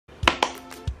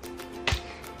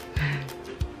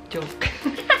Joke.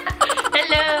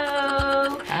 Hello!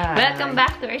 Hi. Welcome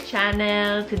back to our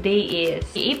channel. Today is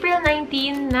April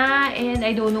 19 na and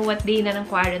I don't know what day na ng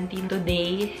quarantine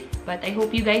today. But I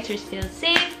hope you guys are still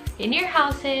safe in your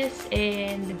houses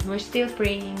and we're still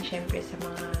praying syempre sa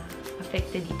mga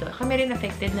affected dito. Kami rin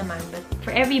affected naman, but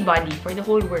for everybody, for the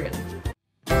whole world.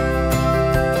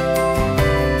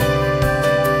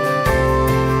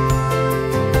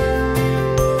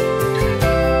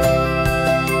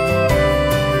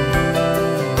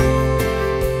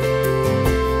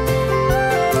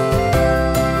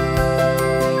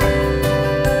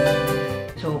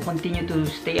 Continue to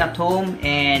stay at home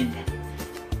and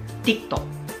TikTok.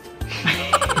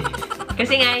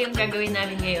 Kasi nga yung gagawin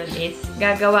namin ngayon is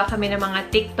gagawa kami ng mga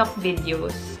TikTok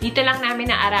videos. Dito lang namin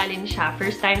naaralin siya.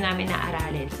 First time namin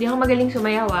naaralin. Hindi ako magaling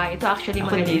sumayaw Ito actually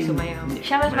magaling sumayaw.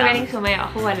 Siya mas magaling sumayaw.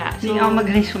 Ako wala. So, hindi ako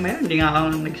magaling sumayaw. Hindi nga ako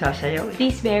nagsasayaw.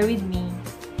 Please bear with me.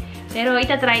 Pero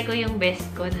itatry ko yung best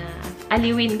ko na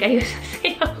aliwin kayo sa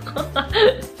sayaw ko.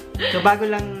 So bago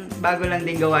lang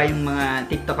din gawa yung mga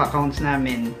TikTok accounts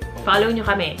namin. Follow nyo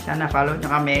kami. Sana follow nyo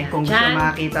kami. Kung gusto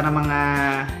makakita ng mga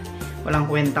walang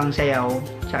kwentang sayaw,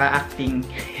 tsaka acting.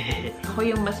 Ako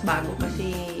yung mas bago kasi...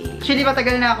 Actually,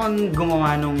 matagal na akong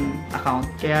gumawa nung account.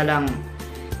 Kaya lang,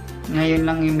 ngayon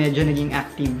lang yung medyo naging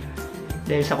active.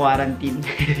 Dahil sa quarantine.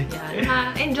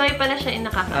 Yeah. Enjoy pala siya in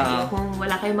nakakaliw. Kung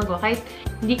wala kayong magawa. Kahit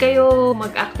hindi kayo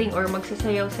mag-acting or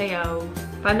magsasayaw-sayaw,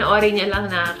 panoorin niya lang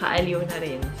nakakaaliw na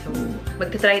rin. So,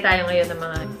 magta-try tayo ngayon ng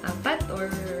mga 4 or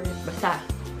basta.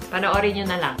 Panoorin nyo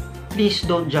na lang. Please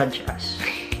don't judge us.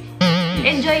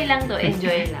 Enjoy lang to.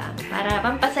 Enjoy lang. Para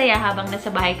pampasaya habang nasa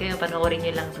bahay kayo, panoorin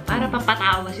nyo lang to. Para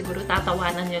pampatawa siguro,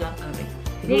 tatawanan nyo lang kami.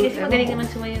 Hindi kasi magaling naman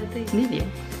sumayaw to. Hindi.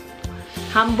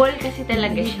 Humble kasi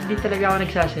talaga siya. Hindi talaga ako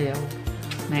nagsasayaw.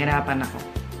 Nahirapan ako.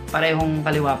 Parehong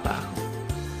kaliwa pa ako.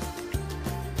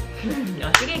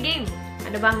 Sige, game!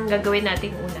 Ano bang gagawin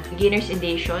natin una? Beginner's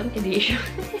edition?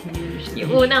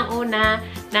 Yung unang-una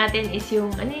natin is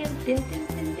yung, ano yun?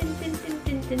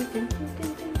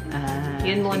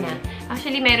 Yun muna.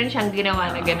 Actually, meron siyang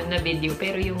ginawa na ganun na video,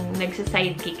 pero yung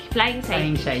nagsa-sidekick, flying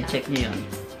sidekick check niyo yun.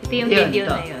 Ito yung video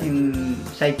na yun. Yung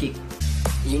sidekick.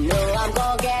 You know I'm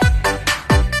gonna get...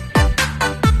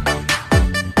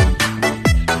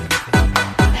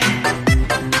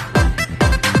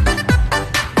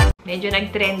 Medyo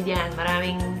nag-trend yan.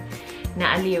 Maraming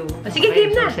naaliw. Sige,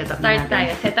 game na! Start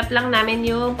tayo. Set up lang namin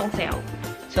yung pangsayaw.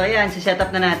 So, ayan. Set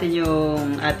up na natin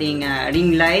yung ating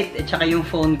ring light at saka yung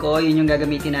phone ko. Yun yung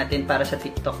gagamitin natin para sa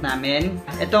TikTok namin.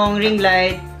 Itong ring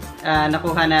light,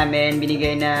 nakuha namin.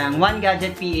 Binigay ng One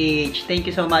Gadget PH.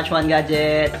 Thank you so much, One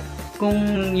Gadget.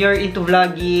 Kung you're into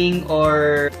vlogging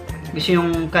or gusto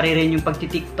yung karirin yung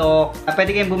pagti-TikTok,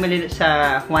 pwede kayong bumili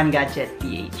sa One Gadget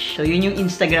PH. So, yun yung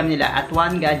Instagram nila at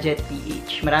One Gadget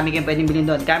PH. Marami kayong pwedeng bilhin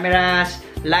doon. Cameras,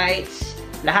 lights,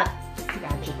 lahat.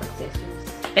 Gadget accessories.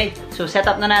 Okay, so set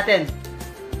up na natin.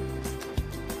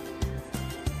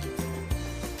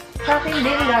 Sa akin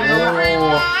din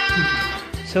gagawa.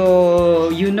 So,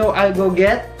 you know I'll go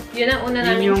get. Yun ang una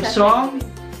namin yung song.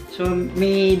 So,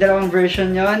 may dalawang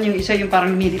version yon. Yung isa yung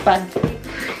parang lumilipad.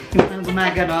 Yung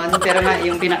gumaganon. Pero nga,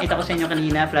 yung pinakita ko sa inyo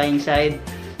kanina, flying side,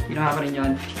 ginawa ko rin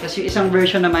yun. Tapos yung isang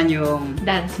version naman yung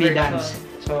dance may version. Dance.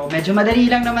 So, medyo madali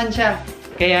lang naman siya.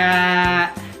 Kaya,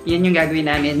 yun yung gagawin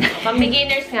namin. Pang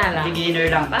beginners nga lang.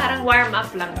 Beginner lang. Parang warm up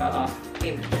lang.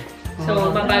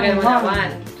 So, mabagal mo na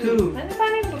 1, 2. Ano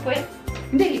paano yung bukwet?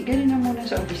 Hindi, galing na muna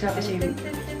sa umpisa kasi yung...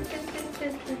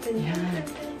 Yan.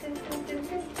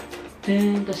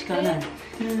 Tapos kanan.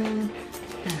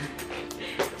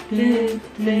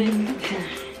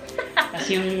 Tapos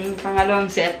yung pangalawang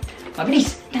set,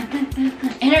 mabilis!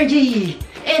 Energy!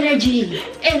 Energy!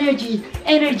 Energy!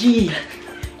 Energy!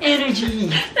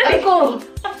 Energy! Ay ko!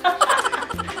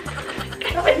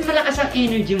 Bakit malakas ang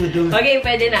energy mo doon? Okay,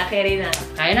 pwede na. Carry na.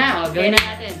 Kaya na, o. Gawin na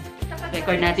natin.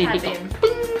 Record natin dito.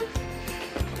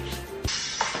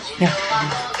 Yeah.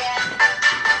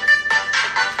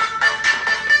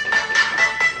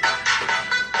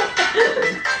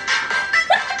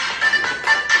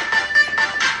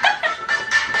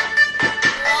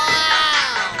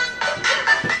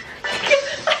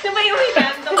 Ano ba yung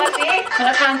higanto kasi?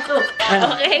 Nakakanto.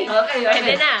 Okay.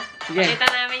 Pwede na. Sige. Pakita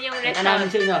namin yung result. Pakita namin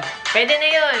sa inyo. Pwede na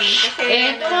yun. Kasi...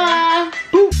 Eto na!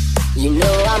 You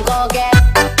know I'm gonna get...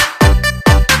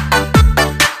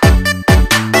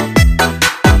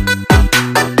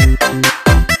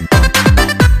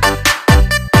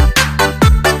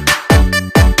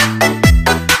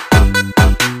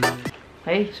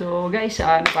 Okay, so guys,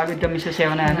 napagod kami sa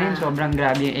sayo namin. Sobrang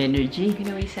grabe yung energy.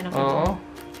 Pinawisan ako. Oo.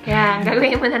 Kaya, ang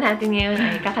gagawin muna natin ngayon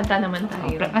ay kakanta naman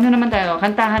tayo. Ano naman tayo?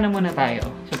 Kantahan na muna tayo.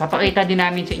 So, papakita din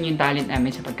namin sa inyo yung talent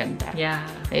namin sa pagkanta. Yeah.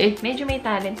 Okay? Medyo may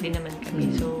talent din naman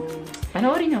kami. So,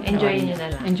 panoorin nyo. Enjoy nyo na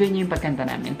lang. Enjoy nyo yung pagkanta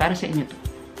namin. Para sa inyo to.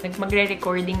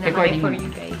 Magre-recording na kami for you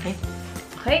guys. Okay?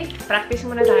 Okay, practice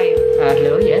muna tayo.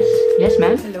 Hello, yes. Yes,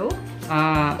 ma'am? Hello?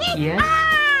 Yes.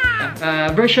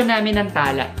 Version namin ng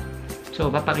tala.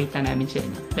 So, papakita namin sa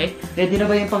inyo. Okay? Ready na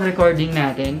ba yung pang-recording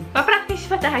natin? Pa-practice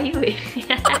pa tayo eh.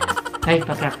 Ay,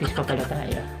 pa-practice pa pala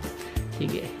tayo.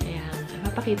 Sige. Ayan.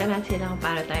 Papakita natin sila kung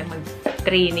para tayo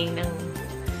mag-training ng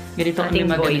Ganito kami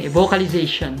ating voice.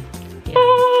 Vocalization. Yeah.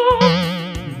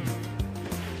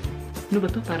 Ano ba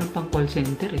to? Parang pang call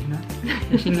center eh, no?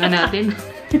 Lasing nga natin.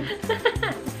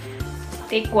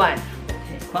 Take one.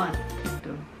 Take one.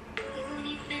 Two.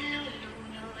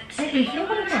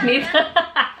 Ngunit.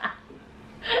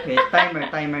 Okay,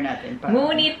 timer natin.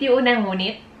 Ngunit yung unang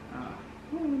ngunit.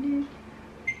 Ngunit.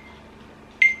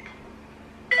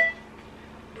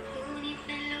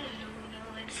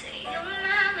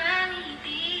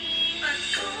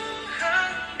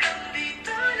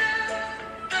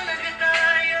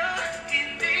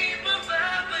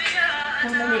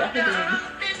 Kamali ako din.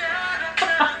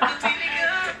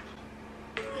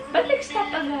 Ba't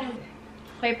nag-stop agad?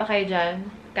 Okay pa kayo dyan?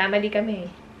 Kamali kami.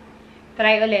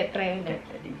 Try ulit.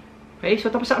 Okay,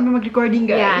 so tapos na kami mag-recording,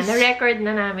 guys. Yeah, na-record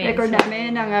na namin. Record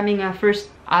namin ang aming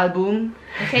first album.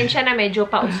 Pasensya na, medyo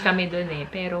paus kami dun eh.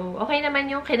 Pero okay naman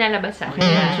yung kinalabasan.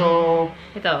 Okay, so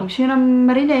ito. kung sino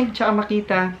marinig tsaka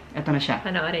makita, eto na siya.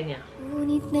 Panoorin niya.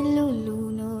 Ngunit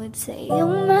nalulunod sa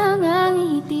iyong mga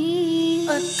ngiti.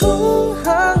 At kung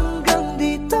hanggang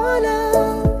dito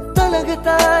lang talaga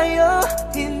tayo,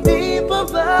 hindi pa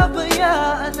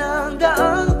babayaan ang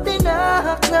daang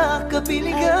tinahak na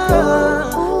kapiligan.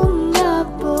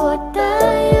 Umabot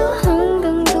tayo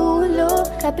hanggang dulo,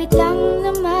 kapit lang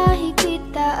na mahigit,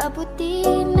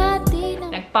 aabutin natin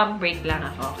ang... Nag-pump break lang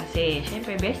ako kasi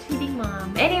syempre breastfeeding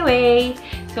mom. Anyway,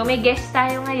 so may guest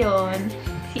tayo ngayon.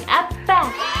 Si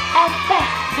Appa!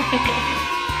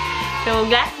 So,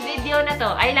 last video na to,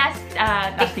 ay last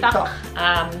TikTok.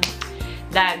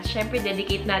 That, syempre,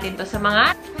 dedicate natin to sa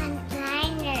mga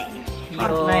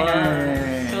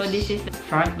Frontliners. So, this is the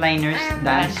Frontliners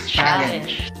Dance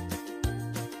Challenge.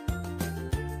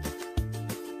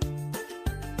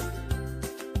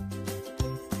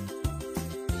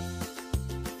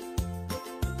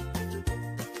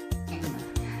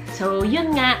 So,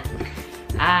 yun nga.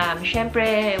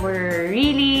 Syempre, we're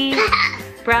really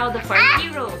proud of our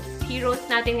heroes. Heroes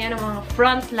natin yan, ang mga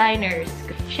frontliners.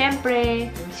 Syempre,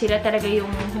 sila talaga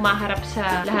yung humaharap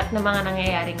sa lahat ng mga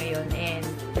nangyayari ngayon. And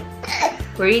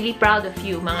we're really proud of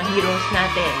you, mga heroes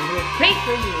natin. We're pray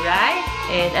for you, right?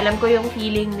 And alam ko yung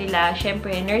feeling nila.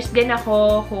 Syempre, nurse din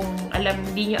ako. Kung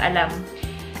hindi nyo alam,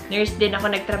 nurse din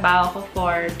ako. Nagtrabaho ako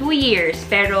for 2 years.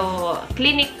 Pero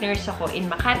clinic nurse ako in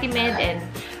Makati Med and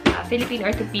Philippine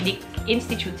Orthopedic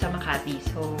Institute sa Makati.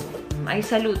 So, I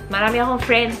salute. Marami akong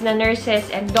friends na nurses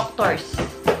and doctors.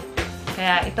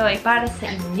 Kaya ito ay para sa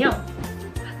inyo.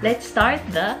 Let's start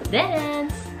the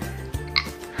dance!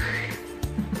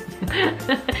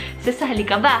 Sasali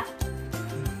ka ba?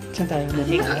 Saan tayo?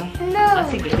 Sige. No!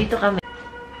 Sige, dito kami.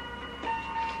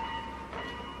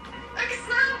 Like a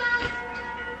small boat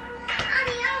on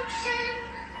the ocean,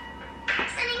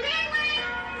 sending big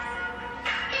waves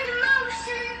into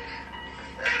motion.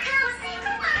 Like how a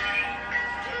single word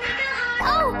can make a heart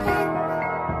open.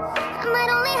 I might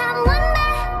only have one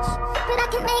match, but I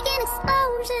can make an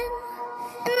explosion.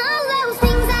 And all those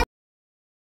things I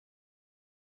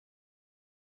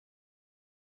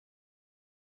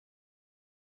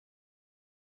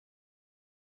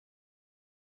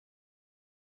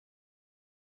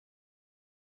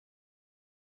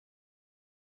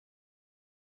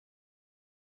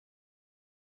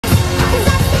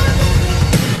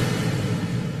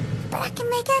but I can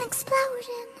make an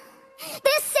explosion.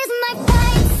 This is my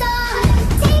fight song.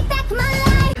 Take back my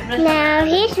life. Now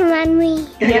here's Runway.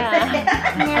 Yeah.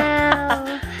 Now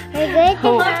we're going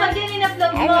to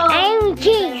I'm G.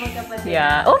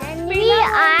 Yeah. Oh, And we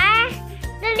are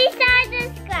the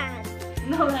TheLizardoSquad.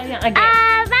 no, again.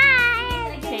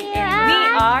 Bye. Okay, and we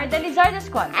are the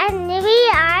LizardoSquad. And we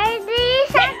are the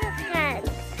TheLizardoSquad.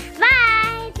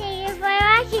 Bye. Thank you for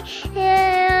watching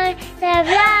the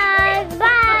vlog.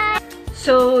 Bye.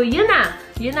 So, yun na.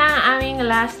 Yun na ang aming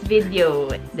last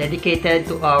video. Dedicated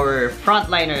to our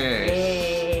frontliners.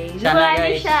 Yay! Sana, Sumali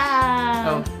guys. siya!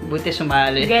 Oh, buti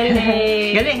sumali.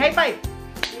 Galing! Galing! High five!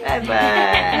 High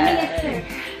five!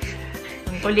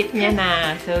 Ang Kulit niya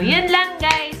na. So, yun lang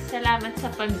guys. Salamat sa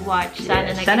pag-watch.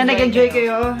 Sana nag-enjoy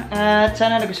kayo. At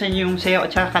sana nagustuhan niyo yung sayo at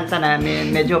saka kanta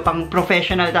namin. Medyo pang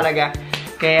professional talaga.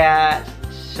 Kaya,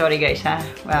 sorry guys ha.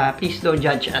 Please don't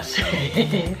judge us.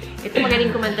 Ito magaling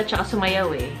kumanta tsaka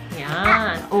sumayaw eh.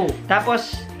 Yan. Oh,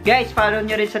 tapos, guys, follow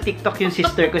nyo rin sa TikTok yung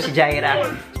sister ko si Jaira.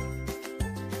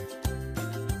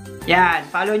 Yan,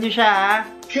 follow nyo siya ha.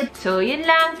 So, yun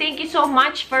lang. Thank you so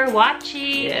much for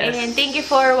watching. Yes. And thank you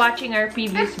for watching our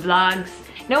previous vlogs.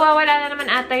 Nawawala na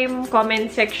naman ata yung comment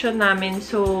section namin.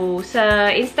 So, sa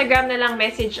Instagram na lang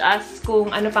message us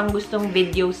kung ano pang gustong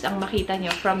videos ang makita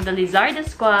nyo from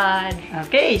TheLizardoSquad.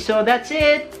 Okay, so that's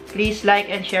it. Please like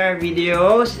and share our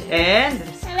videos. And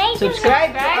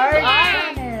subscribe to our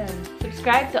channel.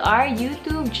 Subscribe to our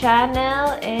YouTube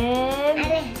channel. And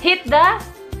hit the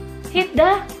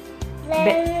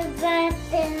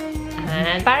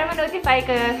and para ma-notify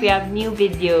ka if we have new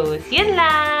videos. Yun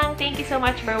lang. Thank you so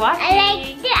much for watching.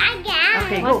 Okay,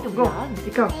 Want to go. vlog?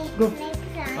 Ikaw, go.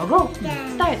 Oh, go.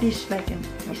 Start this like and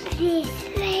Please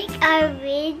like our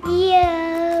video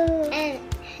and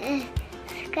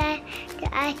subscribe to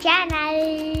our channel.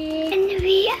 And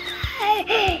we are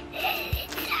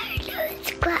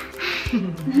TheLizardoSquad.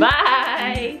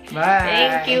 Bye. Bye.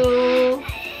 Thank you.